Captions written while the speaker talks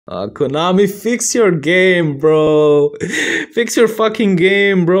Konami, fix your game, bro. Fix your fucking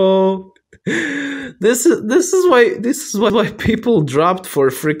game, bro. This is why people dropped for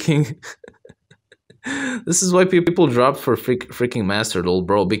freaking this is why people dropped for freaking Master Duel,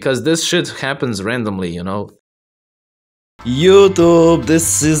 bro, because this shit happens randomly, you know. YouTube,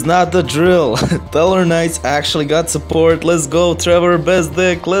 this is not the drill. Tellarknights actually got support. Let's go, Triverr, best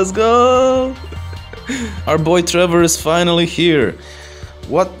deck. Let's go. Our boy Triverr is finally here.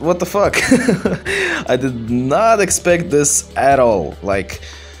 What the fuck? I did not expect this at all. Like,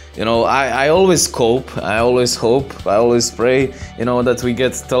 you know, I always cope, I always hope, I always pray, you know, that we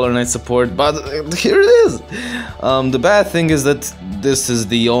get Satellarknight support, but here it is. The bad thing is that this is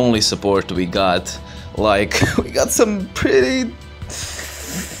the only support we got. Like, we got some pretty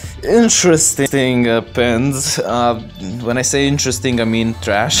interesting pens. When I say interesting, I mean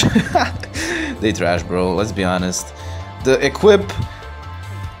trash. They trash, bro, let's be honest. The equip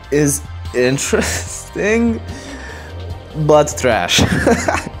is interesting, but trash.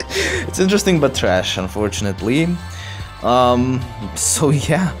 It's interesting but trash, unfortunately. So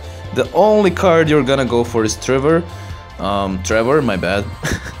yeah, the only card you're gonna go for is Triverr. Trevor, my bad.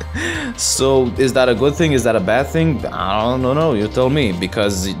 So is that a good thing? Is that a bad thing? I don't know, you tell me,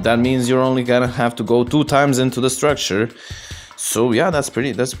 because that means you're only gonna have to go 2 times into the structure. So yeah, that's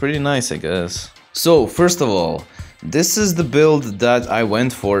pretty nice, I guess. So first of all, this is the build that I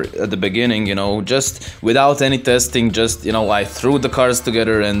went for at the beginning, you know, just without any testing, just, you know, I threw the cards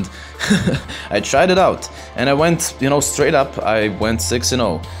together and I tried it out. And I went, you know, straight up, I went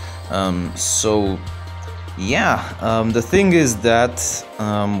 6-0. So, yeah, the thing is that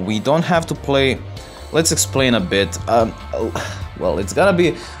we don't have to play... Let's explain a bit. Well, it's gonna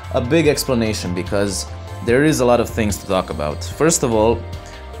be a big explanation because there is a lot of things to talk about. First of all,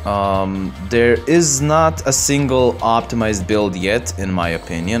 there is not a single optimized build yet, in my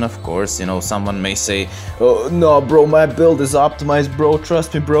opinion. Of course, you know, someone may say, oh no bro, my build is optimized, bro,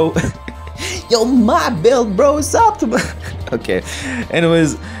 trust me, bro. Yo, my build, bro, is optimized. Okay,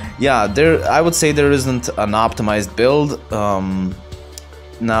 anyways, yeah, I would say there isn't an optimized build.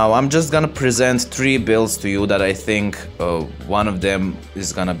 Now I'm just gonna present 3 builds to you that I think one of them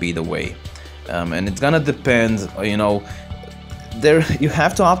is gonna be the way, and it's gonna depend, you know. You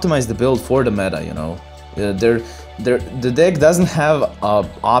have to optimize the build for the meta, you know. The deck doesn't have a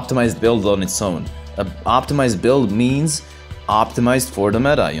optimized build on its own. An optimized build means optimized for the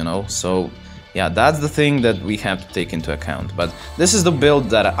meta, you know. So yeah, that's the thing that we have to take into account. But this is the build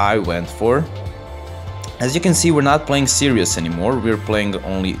that I went for. As you can see, we're not playing Sirius anymore. We're playing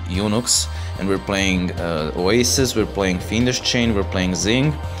only Eunuchs, and we're playing Oasis, we're playing Fiendish Chain, we're playing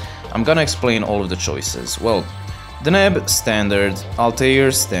Zing. I'm gonna explain all of the choices. Well, Deneb, standard.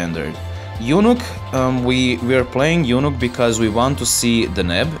 Altair, standard. Eunuch, we are playing Eunuch because we want to see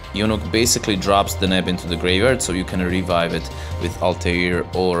Deneb. Eunuch basically drops Deneb into the graveyard, so you can revive it with Altair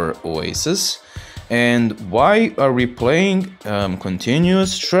or Oasis. And why are we playing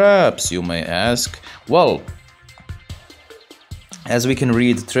continuous traps, you may ask? Well, as we can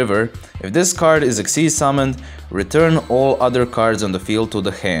read Triverr, if this card is Xyz summoned, return all other cards on the field to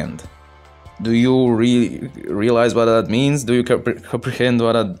the hand. Do you realize what that means? Do you comprehend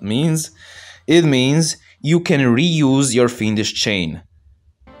what that means? It means you can reuse your Fiendish Chain.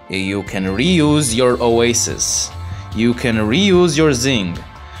 You can reuse your Oasis. You can reuse your Zing.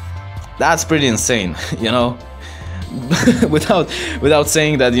 That's pretty insane, you know? without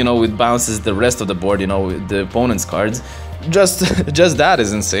saying that, you know, it bounces the rest of the board, you know, the opponent's cards. Just that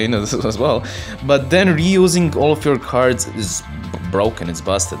is insane as well. But then reusing all of your cards is broken, it's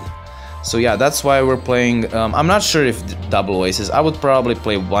busted. So yeah, that's why we're playing, I'm not sure if double Oasis. I would probably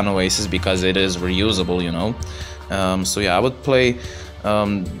play 1 Oasis because it is reusable, you know. So yeah, I would play,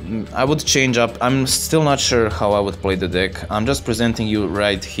 I would change up. I'm still not sure how I would play the deck. I'm just presenting you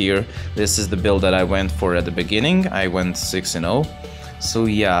right here. This is the build that I went for at the beginning. I went 6-0. So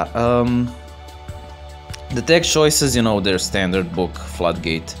yeah, the deck choices, you know, they're standard book,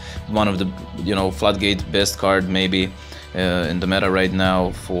 Floodgate. One of the, you know, Floodgate best card maybe. In the meta right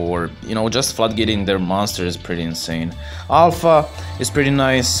now for, you know, just floodgating their monster is pretty insane. Alpha is pretty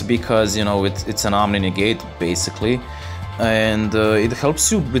nice because, you know, it's an Omni Negate basically, and it helps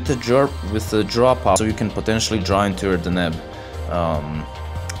you with the draw power, so you can potentially draw into your Deneb.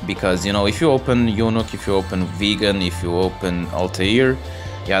 Because, you know, if you open Eunuch, if you open Vegan, if you open Altair,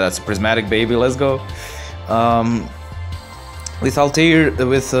 yeah, that's a prismatic baby, let's go. With Altair,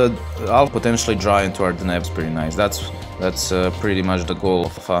 I'll potentially draw into our Deneb, is pretty nice. That's pretty much the goal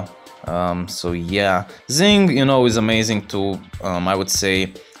of Alpha. So yeah, Zing, you know, is amazing too. I would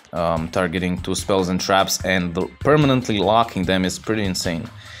say targeting 2 spells and traps and permanently locking them is pretty insane.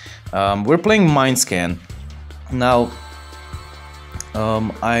 We're playing Mindscan. Now,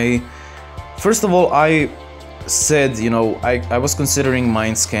 first of all, I said, you know, I was considering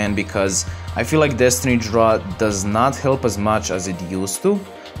Mindscan because I feel like Destiny Draw does not help as much as it used to.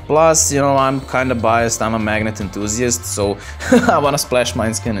 Plus, you know, I'm kind of biased, I'm a Magnet enthusiast, so I want to splash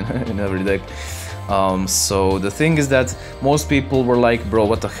Mindscan in every deck. So the thing is that most people were like, bro,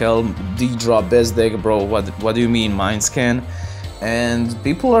 what the hell, D-Draw best deck, bro, what do you mean Mindscan? And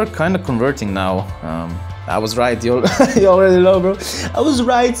people are kind of converting now. I was right, you already know, bro. I was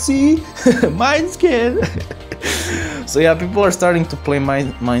right, see? Mindscan! So yeah, people are starting to play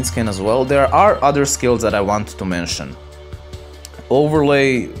Mindscan as well. There are other skills that I want to mention.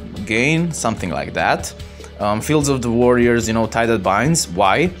 Overlay Gain, something like that. Fields of the Warriors, you know, Tie That Binds.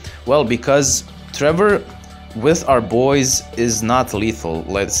 Why? Well, because Triverr with our boys is not lethal,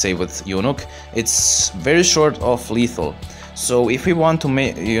 let's say with Eunuch. It's very short of lethal. So if we want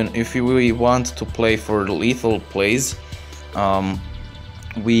to play for lethal plays,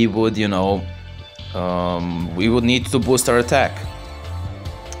 we would, you know, we would need to boost our attack.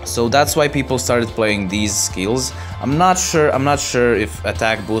 So that's why people started playing these skills. I'm not sure if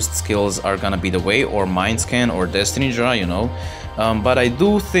attack boost skills are gonna be the way, or Mindscan or Destiny Draw, you know. But I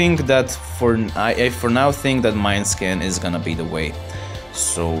do think that I for now think that Mindscan is gonna be the way.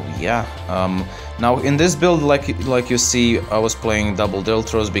 So yeah. Now in this build, like you see, I was playing double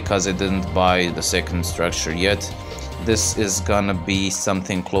Deltros because I didn't buy the second structure yet. This is gonna be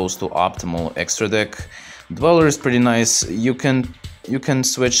something close to optimal extra deck. Dweller is pretty nice. You can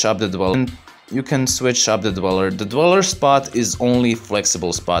switch up the Dweller. You can switch up the Dweller. The Dweller spot is only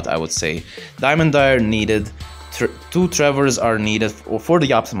flexible spot, I would say. Diamond Dyer needed. Two Trevors are needed for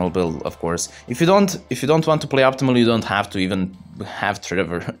the optimal build, of course. If you don't want to play optimal, you don't have to even have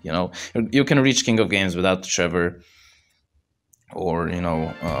Triverr. You know, you can reach King of Games without Triverr, or you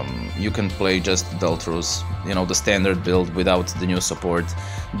know, you can play just Deltros, you know, the standard build without the new support.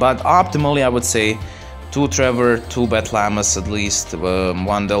 But optimally, I would say 2 Triverr, 2 Batlamas at least, 1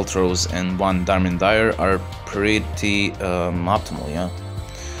 Deltros and 1 Diamond Dyer are pretty optimal, yeah.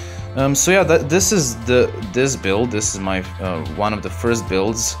 So yeah, this is this build. This is my one of the first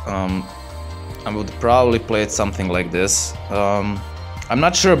builds. I would probably play it something like this. I'm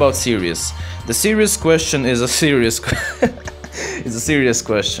not sure about Sirius. The Sirius question is a serious is a serious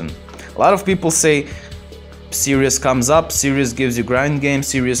question. A lot of people say Sirius comes up, Sirius gives you grind game,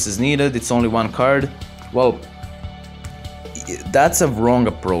 Sirius is needed, it's only 1 card. Well, that's a wrong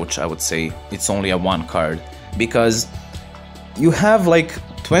approach, I would say. It's only a 1 card, because you have like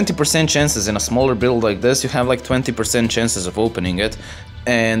 20% chances in a smaller build like this. You have like 20% chances of opening it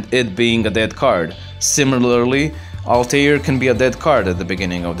and it being a dead card. Similarly, Altair can be a dead card at the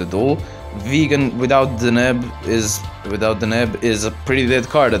beginning of the duel. Vegan without the neb is a pretty dead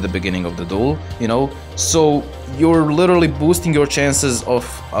card at the beginning of the duel, you know. So you're literally boosting your chances of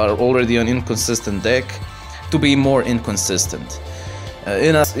already an inconsistent deck to be more inconsistent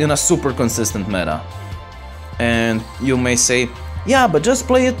in a super consistent meta. And you may say, yeah, but just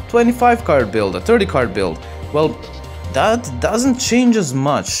play a 25 card build, a 30 card build. Well, that doesn't change as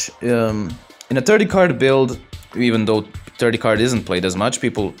much. In a 30 card build, even though 30 card isn't played as much,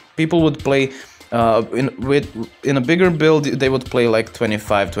 people would play in a bigger build. They would play like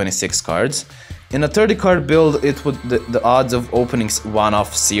 25, 26 cards. In a 30 card build, it would the odds of opening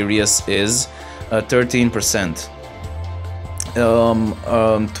one-off Sirius is 13%.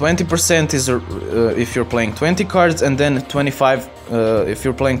 20% is if you're playing 20 cards, and then 25 if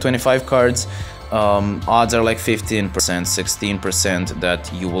you're playing 25 cards, odds are like 15%, 16% that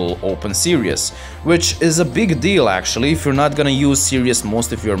you will open Sirius, which is a big deal actually if you're not gonna use Sirius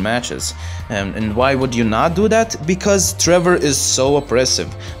most of your matches. And why would you not do that? Because Triverr is so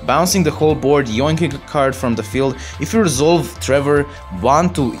oppressive, bouncing the whole board, yoinking a card from the field. If you resolve Triverr 1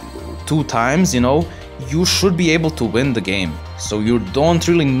 to 2 times, you know, you should be able to win the game. So you don't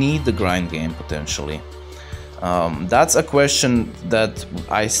really need the grind game potentially. That's a question that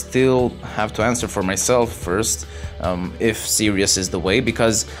I still have to answer for myself first, if Sirius is the way,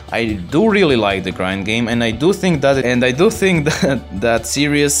 because I do really like the grind game, and I do think that the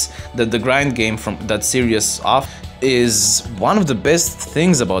grind game from that Sirius off is one of the best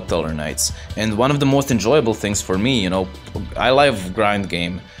things about Tellarknights, and one of the most enjoyable things for me. You know, I love grind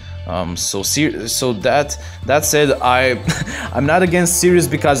game. So that said, I'm not against Sirius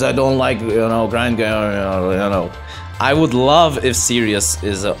because I don't like, you know, grind game, you know. I would love if Sirius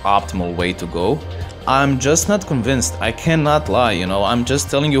is an optimal way to go. I'm just not convinced. I cannot lie, you know. I'm just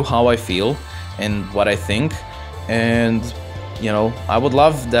telling you how I feel and what I think, and you know, I would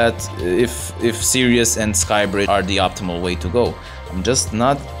love that if Sirius and Skybridge are the optimal way to go. I'm just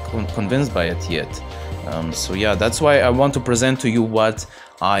not convinced by it yet. So yeah, that's why I want to present to you what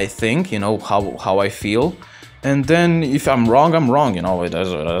I think, you know, how I feel. And then if I'm wrong, I'm wrong, you know, it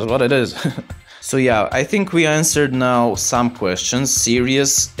is what it is. So yeah, I think we answered now some questions.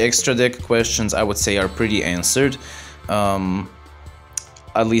 Serious extra deck questions, I would say, are pretty answered.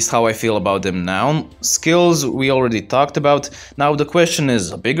 At least how I feel about them now. Skills we already talked about. Now the question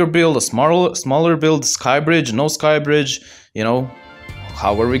is, a bigger build, a smaller build, Skybridge, no Skybridge, you know,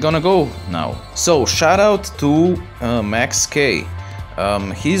 how are we gonna go now? So shout out to Max K.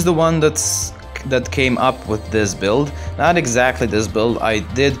 He's the one that came up with this build. Not exactly this build. I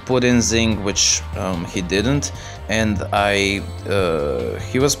did put in Zing, which he didn't, and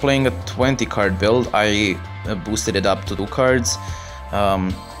he was playing a 20 card build. I boosted it up to 2 cards.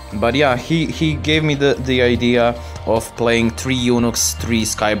 But yeah, he gave me the idea of playing 3 Eunuchs, 3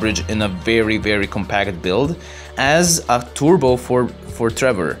 Skybridge in a very compact build as a turbo for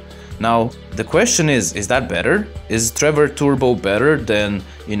Triverr. Now the question is that better? Is Triverr turbo better than,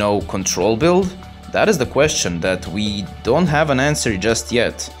 you know, control build? That is the question that we don't have an answer just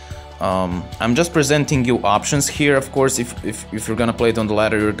yet. I'm just presenting you options here. Of course, if you're gonna play it on the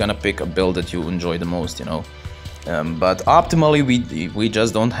ladder, you're gonna pick a build that you enjoy the most, you know. But optimally, we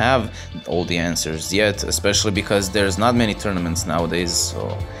just don't have all the answers yet, especially because there's not many tournaments nowadays.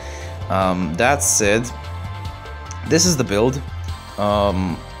 So that said, this is the build.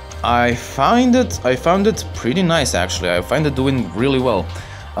 I found it pretty nice, actually. I find it doing really well.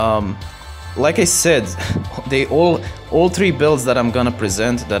 Like I said, all 3 builds that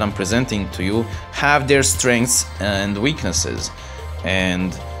I'm presenting to you have their strengths and weaknesses,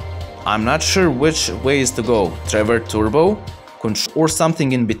 and I'm not sure which ways to go. Triverr Turbo, or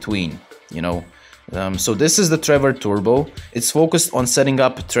something in between, you know. So this is the Triverr Turbo. It's focused on setting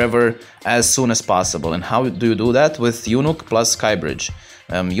up Triverr as soon as possible. And how do you do that? With Eunuch plus Skybridge.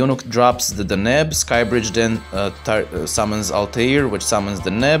 Eunuch drops the Neb, Skybridge then summons Altair, which summons the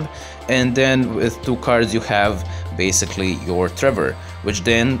Neb, and then with 2 cards you have basically your Triverr, which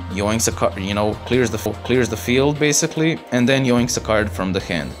then yoinks a card, you know, clears the field basically, and then yoinks a card from the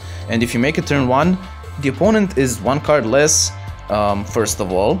hand. And if you make it turn 1, the opponent is 1 card less, first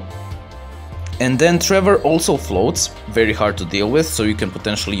of all. And then Triverr also floats, very hard to deal with, so you can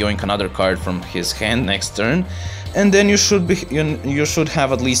potentially yoink another card from his hand next turn. And then you should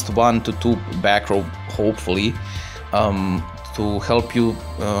have at least 1 to 2 back row, hopefully, to help you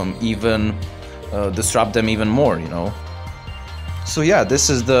even disrupt them even more, you know. So yeah, this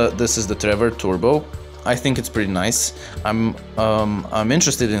is the Triverr Turbo. I think it's pretty nice. I'm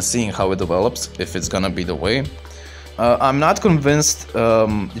interested in seeing how it develops, if it's gonna be the way. I'm not convinced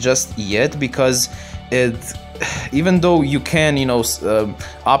just yet, because even though you can, you know,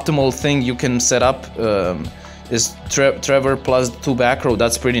 optimal thing you can set up is Triverr plus 2 back row.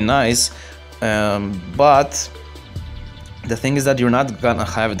 That's pretty nice, but the thing is that you're not gonna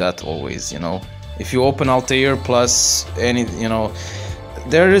have that always, you know. If you open Altair plus any, you know,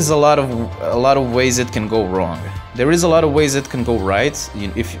 there is a lot of ways it can go wrong. There is a lot of ways it can go right.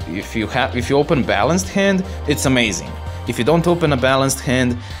 If you open balanced hand, it's amazing. If you don't open a balanced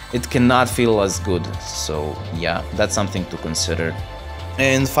hand, it cannot feel as good. So yeah, that's something to consider.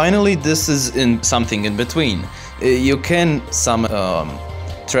 And finally, this is something in between. You can summon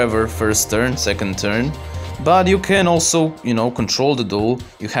Triverr first turn, second turn, but you can also, you know, control the duel.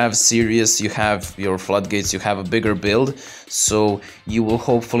 You have Sirius, you have your floodgates, you have a bigger build, so you will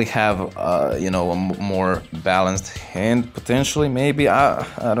hopefully have, you know, a more balanced hand potentially. Maybe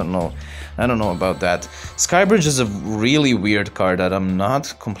I don't know. I don't know about that. Skybridge is a really weird card that I'm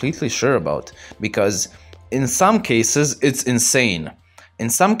not completely sure about, because in some cases it's insane. In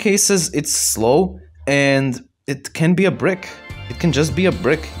some cases it's slow, and it can be a brick. It can just be a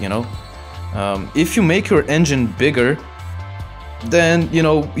brick, you know. If you make your engine bigger, then, you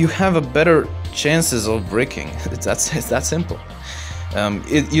know, you have a better chances of bricking. It's that simple.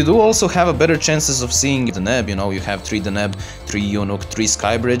 You do also have a better chances of seeing the Neb. You know, you have 3 Deneb, 3 Eunuch, 3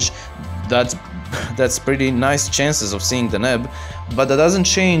 Skybridge. That's pretty nice chances of seeing the Neb, but that doesn't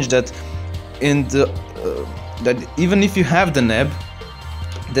change that that even if you have the Neb,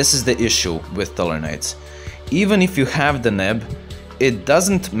 this is the issue with Tellarknights. Even if you have the Neb, it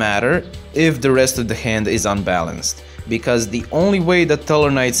doesn't matter if the rest of the hand is unbalanced, because the only way that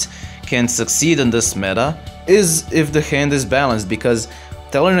Tellarknights can succeed in this meta is if the hand is balanced, because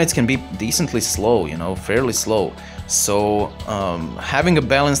Tellarknights can be decently slow, you know, fairly slow. So having a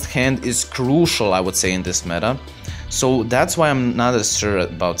balanced hand is crucial, I would say, in this meta. So that's why I'm not as sure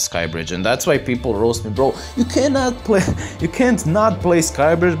about Skybridge, and that's why people roast me, bro. You can't not play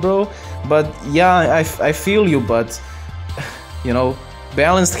Skybridge, bro. But yeah, I feel you, but you know, a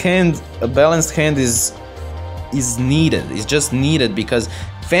balanced hand is needed. It's just needed because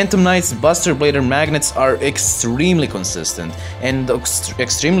Phantom Knights, Buster Blader, Magnets are extremely consistent and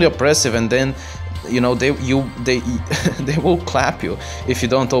extremely oppressive, and then you know they they will clap you if you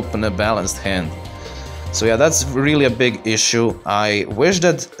don't open a balanced hand. So yeah, that's really a big issue. I wish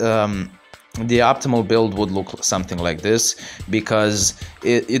that the optimal build would look something like this, because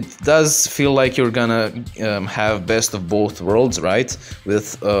it does feel like you're gonna have best of both worlds, right?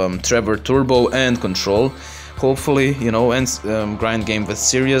 With Triverr Turbo and Control, hopefully, you know, and grind game with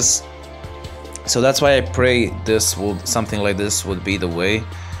Sirius. So that's why I pray something like this would be the way.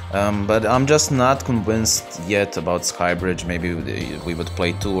 But I'm just not convinced yet about Skybridge. Maybe we would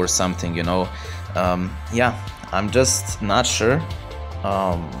play 2 or something, you know. Yeah, I'm just not sure.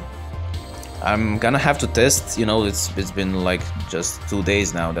 I'm gonna have to test, you know. It's been like just 2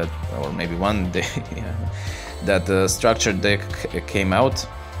 days now that, or maybe 1 day, yeah, that the structured deck came out.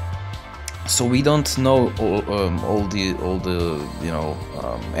 So we don't know all the you know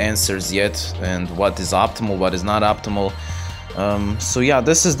answers yet, and what is optimal, what is not optimal. So yeah,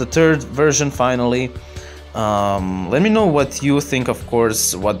 this is the 3rd version finally. Let me know what you think, of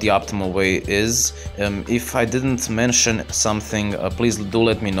course, what the optimal way is. If I didn't mention something, please do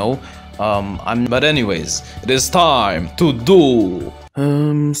let me know. But anyways, it is time to duel.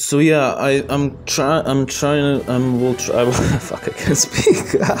 So yeah, we'll try. Fuck, I can't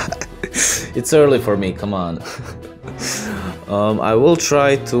speak. It's early for me. Come on. I will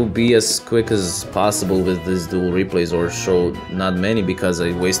try to be as quick as possible with this duel replays, or show not many, because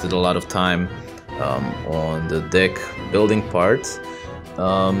I wasted a lot of time on the deck building part.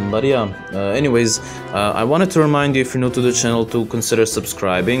 But yeah, anyways, I wanted to remind you, if you're new to the channel, to consider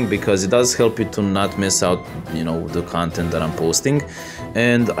subscribing, because it does help you to not miss out, you know, the content that I'm posting.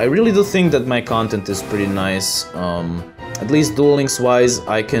 And I really do think that my content is pretty nice. At least Duel Links wise,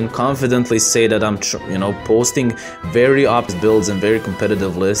 I can confidently say that I'm you know, posting very optimal builds and very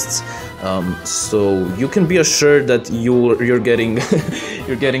competitive lists. So you can be assured that you're getting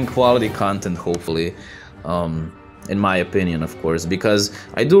you're getting quality content, hopefully. In my opinion, of course, because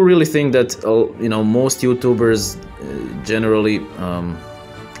I do really think that you know, most YouTubers generally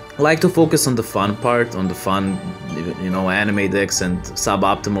like to focus on the fun part, on the fun, you know, anime decks and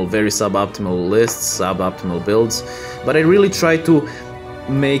very suboptimal lists, suboptimal builds. But I really try to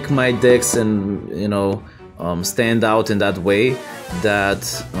make my decks and, you know, stand out in that way,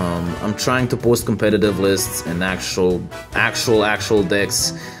 that I'm trying to post competitive lists and actual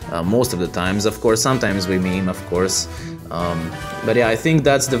decks most of the times. Of course, sometimes we meme, of course. But yeah, I think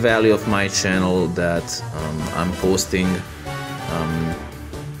that's the value of my channel, that I'm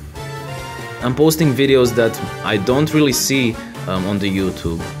posting videos that I don't really see on the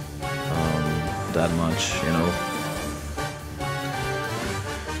YouTube that much, you know.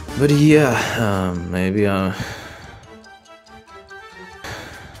 But yeah, maybe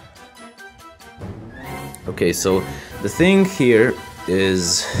okay, so the thing here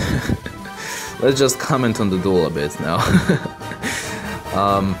is let's just comment on the duel a bit now.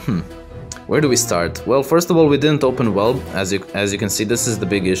 Where do we start? Well, first of all, we didn't open well. As you can see, this is the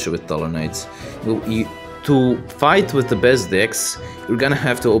big issue with Tellarknights. To fight with the best decks, you're gonna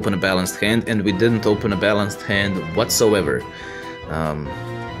have to open a balanced hand, and we didn't open a balanced hand whatsoever.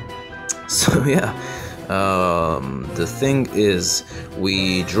 So yeah, the thing is,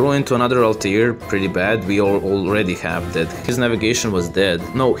 we drew into another Altair pretty bad. We already have that. His navigation was dead.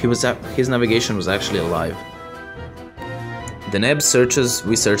 No, his navigation was actually alive. The Neb searches,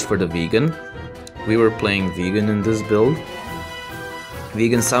 we searched for the Vegan. We were playing Vegan in this build.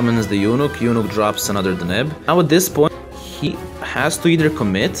 Vegan summons the Eunuch, Eunuch drops another Deneb. Now at this point, he has to either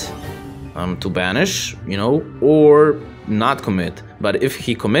commit to banish, you know, or not commit. But if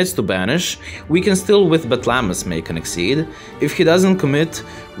he commits to banish, we can still with Batlamus make an Exceed. If he doesn't commit,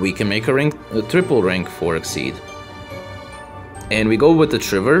 we can make a triple rank 4 Exceed. And we go with the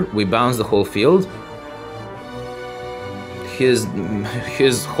Triverr, we bounce the whole field. His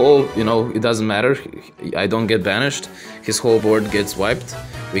whole, you know, it doesn't matter, I don't get banished, his whole board gets wiped.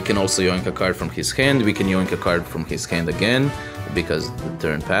 We can also yoink a card from his hand, we can yoink a card from his hand again, because the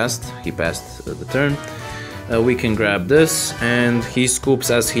turn passed, he passed the turn. We can grab this, and he scoops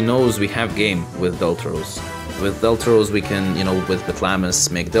as he knows we have game with Deltros. With Deltros we can, you know, with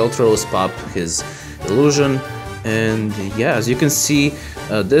Batlamus make Deltros, pop his illusion. And yeah, as you can see,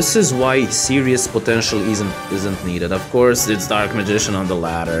 this is why serious potential isn't needed. Of course, it's Dark Magician on the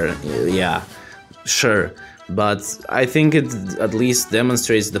ladder, yeah, sure, but I think it at least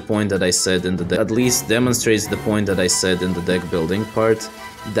demonstrates the point that I said in the deck. Deck building part,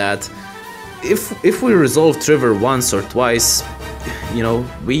 that if we resolve Triverr once or twice, you know,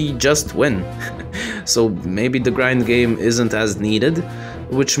 we just win. So maybe the grind game isn't as needed,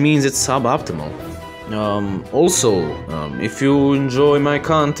 which means it's suboptimal. Also, if you enjoy my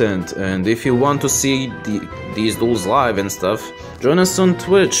content and if you want to see these duels live and stuff, join us on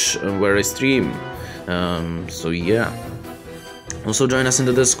Twitch where I stream. So yeah. Also join us in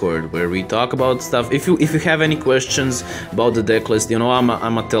the Discord where we talk about stuff. If you have any questions about the deck list, you know I'm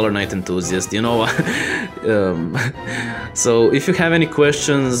a Tellarknight enthusiast, you know. So if you have any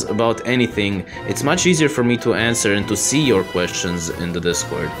questions about anything, it's much easier for me to answer and to see your questions in the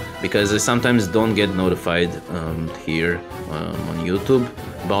Discord, because I sometimes don't get notified here on YouTube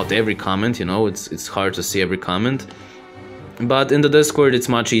about every comment. You know, it's hard to see every comment. But in the Discord, it's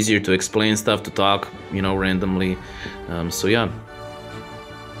much easier to explain stuff, to talk, you know, randomly. So yeah.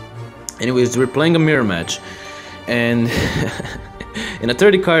 Anyways, we're playing a mirror match, and in a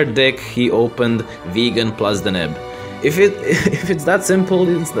 30-card deck, he opened vegan plus the neb. If it's that simple,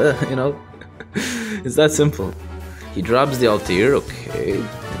 it's you know, it's that simple. He drops the Altair. Okay,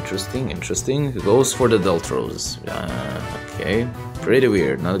 interesting. He goes for the Deltros. Okay, pretty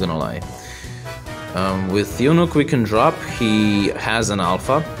weird. Not gonna lie. With Eunuch we can drop. He has an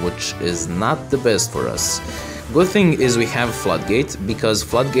alpha, which is not the best for us. Good thing is we have Floodgate, because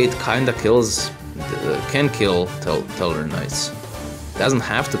Floodgate kinda can kill Tellarknights. Doesn't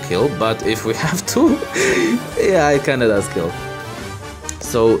have to kill, but if we have to, yeah, it kinda does kill.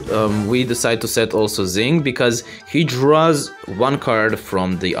 So we decide to set also Zing, because he draws one card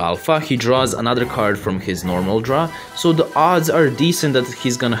from the alpha, he draws another card from his normal draw, so the odds are decent that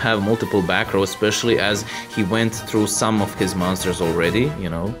he's gonna have multiple back row, especially as he went through some of his monsters already, you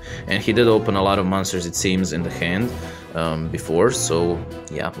know, and he did open a lot of monsters, it seems, in the hand before, so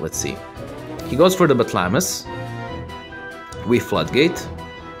yeah, let's see. He goes for the Batlamus, we Floodgate,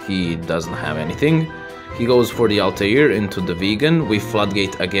 he doesn't have anything. He goes for the Altair into the vegan, we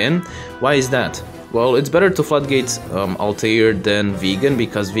Floodgate again. Why is that? Well, it's better to Floodgate Altair than vegan,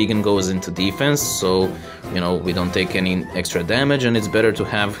 because vegan goes into defense, so, you know, we don't take any extra damage, and it's better to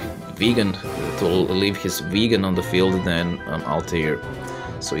have vegan, to leave his vegan on the field than Altair.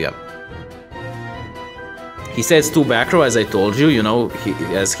 So yeah. He sets 2 back row, as I told you, you know,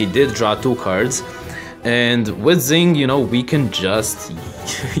 as he did draw 2 cards. And with Zing, you know, we can just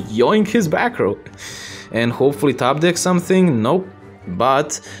yoink his back row and hopefully top deck something. Nope.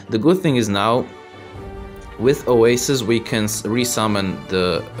 But the good thing is now with Oasis we can resummon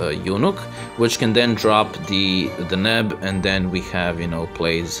the Eunuch, which can then drop the Neb, and then we have, you know,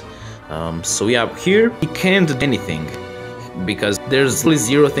 plays. So yeah, here he can't do anything because there's really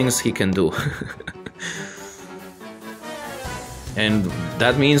 0 things he can do. And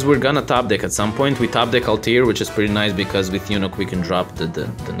that means we're gonna top deck at some point. We top deck Altair, which is pretty nice because with Eunuch we can drop the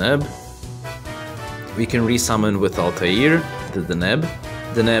Neb. We can resummon with Altair, the Neb.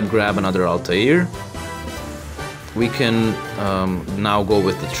 The Neb grab another Altair. We can now go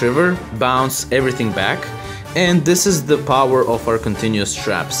with the Triverr, bounce everything back. And this is the power of our continuous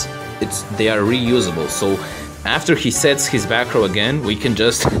traps. They are reusable, so after he sets his back row again, we can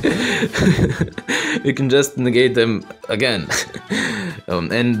just we can just negate them again.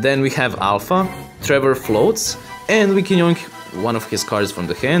 And then we have Alpha, Triverr floats, and we can yoink one of his cards from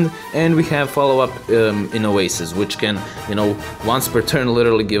the hand, and we have follow-up in Oasis, which can, you know, once per turn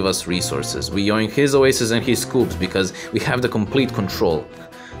literally give us resources. We yoink his Oasis and he scoops because we have the complete control.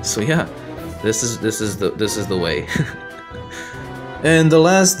 So yeah, this is the way. And the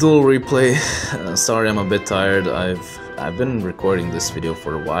last duel replay. Sorry, I'm a bit tired. I've been recording this video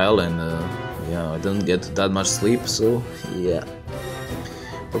for a while, and yeah, I didn't get that much sleep. So yeah,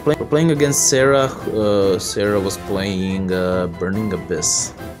 we're playing against Sarah. Sarah was playing Burning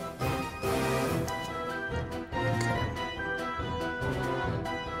Abyss. Okay.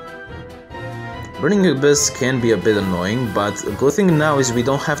 Burning Abyss can be a bit annoying, but the good thing now is we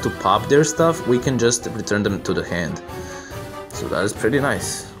don't have to pop their stuff. We can just return them to the hand. So that is pretty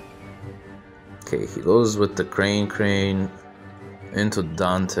nice. Okay, he goes with the Crane into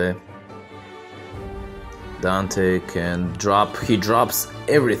Dante. Dante can drop, he drops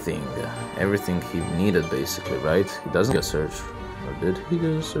everything he needed basically, right? He doesn't get a search. Or did he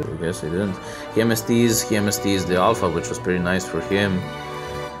get a search? I guess he didn't. He MSTs the Alpha, which was pretty nice for him.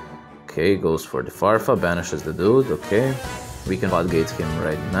 Okay, goes for the Farfa, banishes the dude, okay. We can floodgate him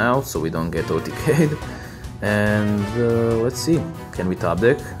right now so we don't get OTK'd. And let's see, can we top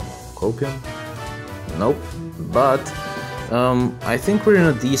deck Copium? Nope, but I think we're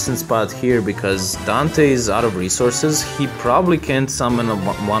in a decent spot here because Dante is out of resources. He probably can't summon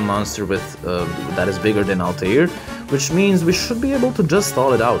one monster with that is bigger than Altair, which means we should be able to just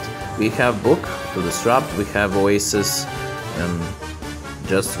stall it out. We have Book to disrupt, we have Oasis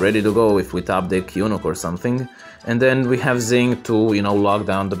just ready to go if we top deck Eunuch or something. And then we have Zing to, you know, lock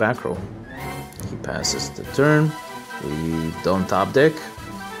down the back row. He passes the turn. We don't top deck.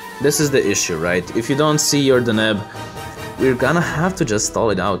 This is the issue, right? If you don't see your Deneb, we're gonna have to just stall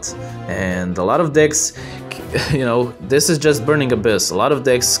it out. And a lot of decks, you know, this is just Burning Abyss. A lot of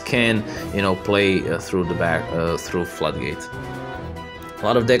decks can, you know, play through the back, through Floodgate. A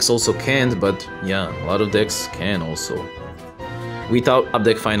lot of decks also can't, but yeah, a lot of decks can also. We top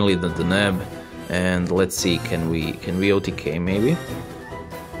deck finally the Deneb, and let's see, can we OTK maybe?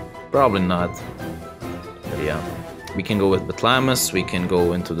 Probably not. But yeah, we can go with Batlamus, we can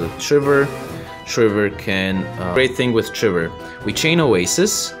go into the Triverr. Triverr can... great thing with Triverr, we chain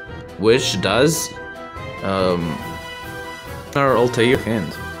Oasis, which does our Altair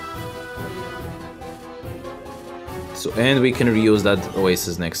hand. So, and we can reuse that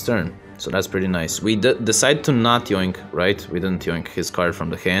Oasis next turn. So that's pretty nice. We decide to not yoink, right? We didn't yoink his card from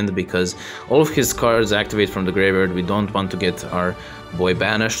the hand because all of his cards activate from the graveyard. We don't want to get our boy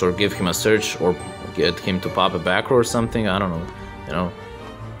banished or give him a search or get him to pop a back row or something. I don't know, you know.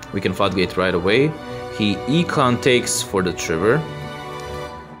 We can Floodgate right away. He Econ takes for the Triverr.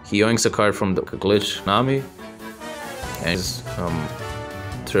 He yoinks a card from the Glitch Nami. And his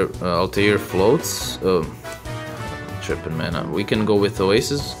Altair floats. Tripping, man. We can go with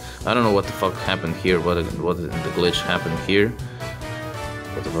Oasis. I don't know what the fuck happened here. What in the glitch happened here?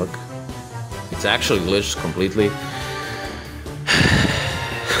 What the fuck? It's actually glitched completely.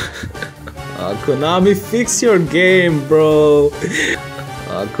 Konami, fix your game, bro.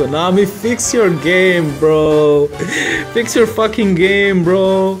 Konami, fix your game, bro. Fix your fucking game,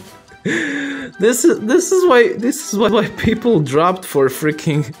 bro. This is why people dropped for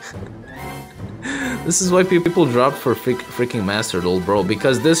freaking. This is why people dropped for freaking Master Duel, bro.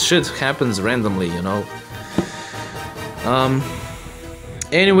 Because this shit happens randomly, you know.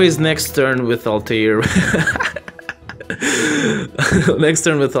 Anyways, next turn with Altair. Next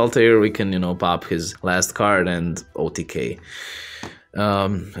turn with Altair, we can, you know, pop his last card and OTK.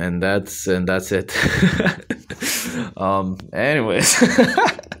 And that's it. Anyways.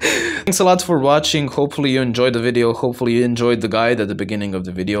 Thanks a lot for watching. Hopefully you enjoyed the video. Hopefully you enjoyed the guide at the beginning of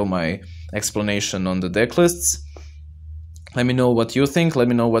the video, my explanation on the deck lists. Let me know what you think. Let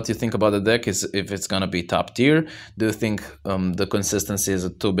me know what you think about the deck, if it's gonna be top tier. Do you think the consistency is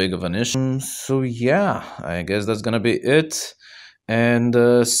too big of an issue? So yeah, I guess that's gonna be it. And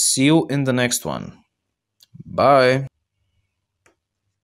see you in the next one. Bye.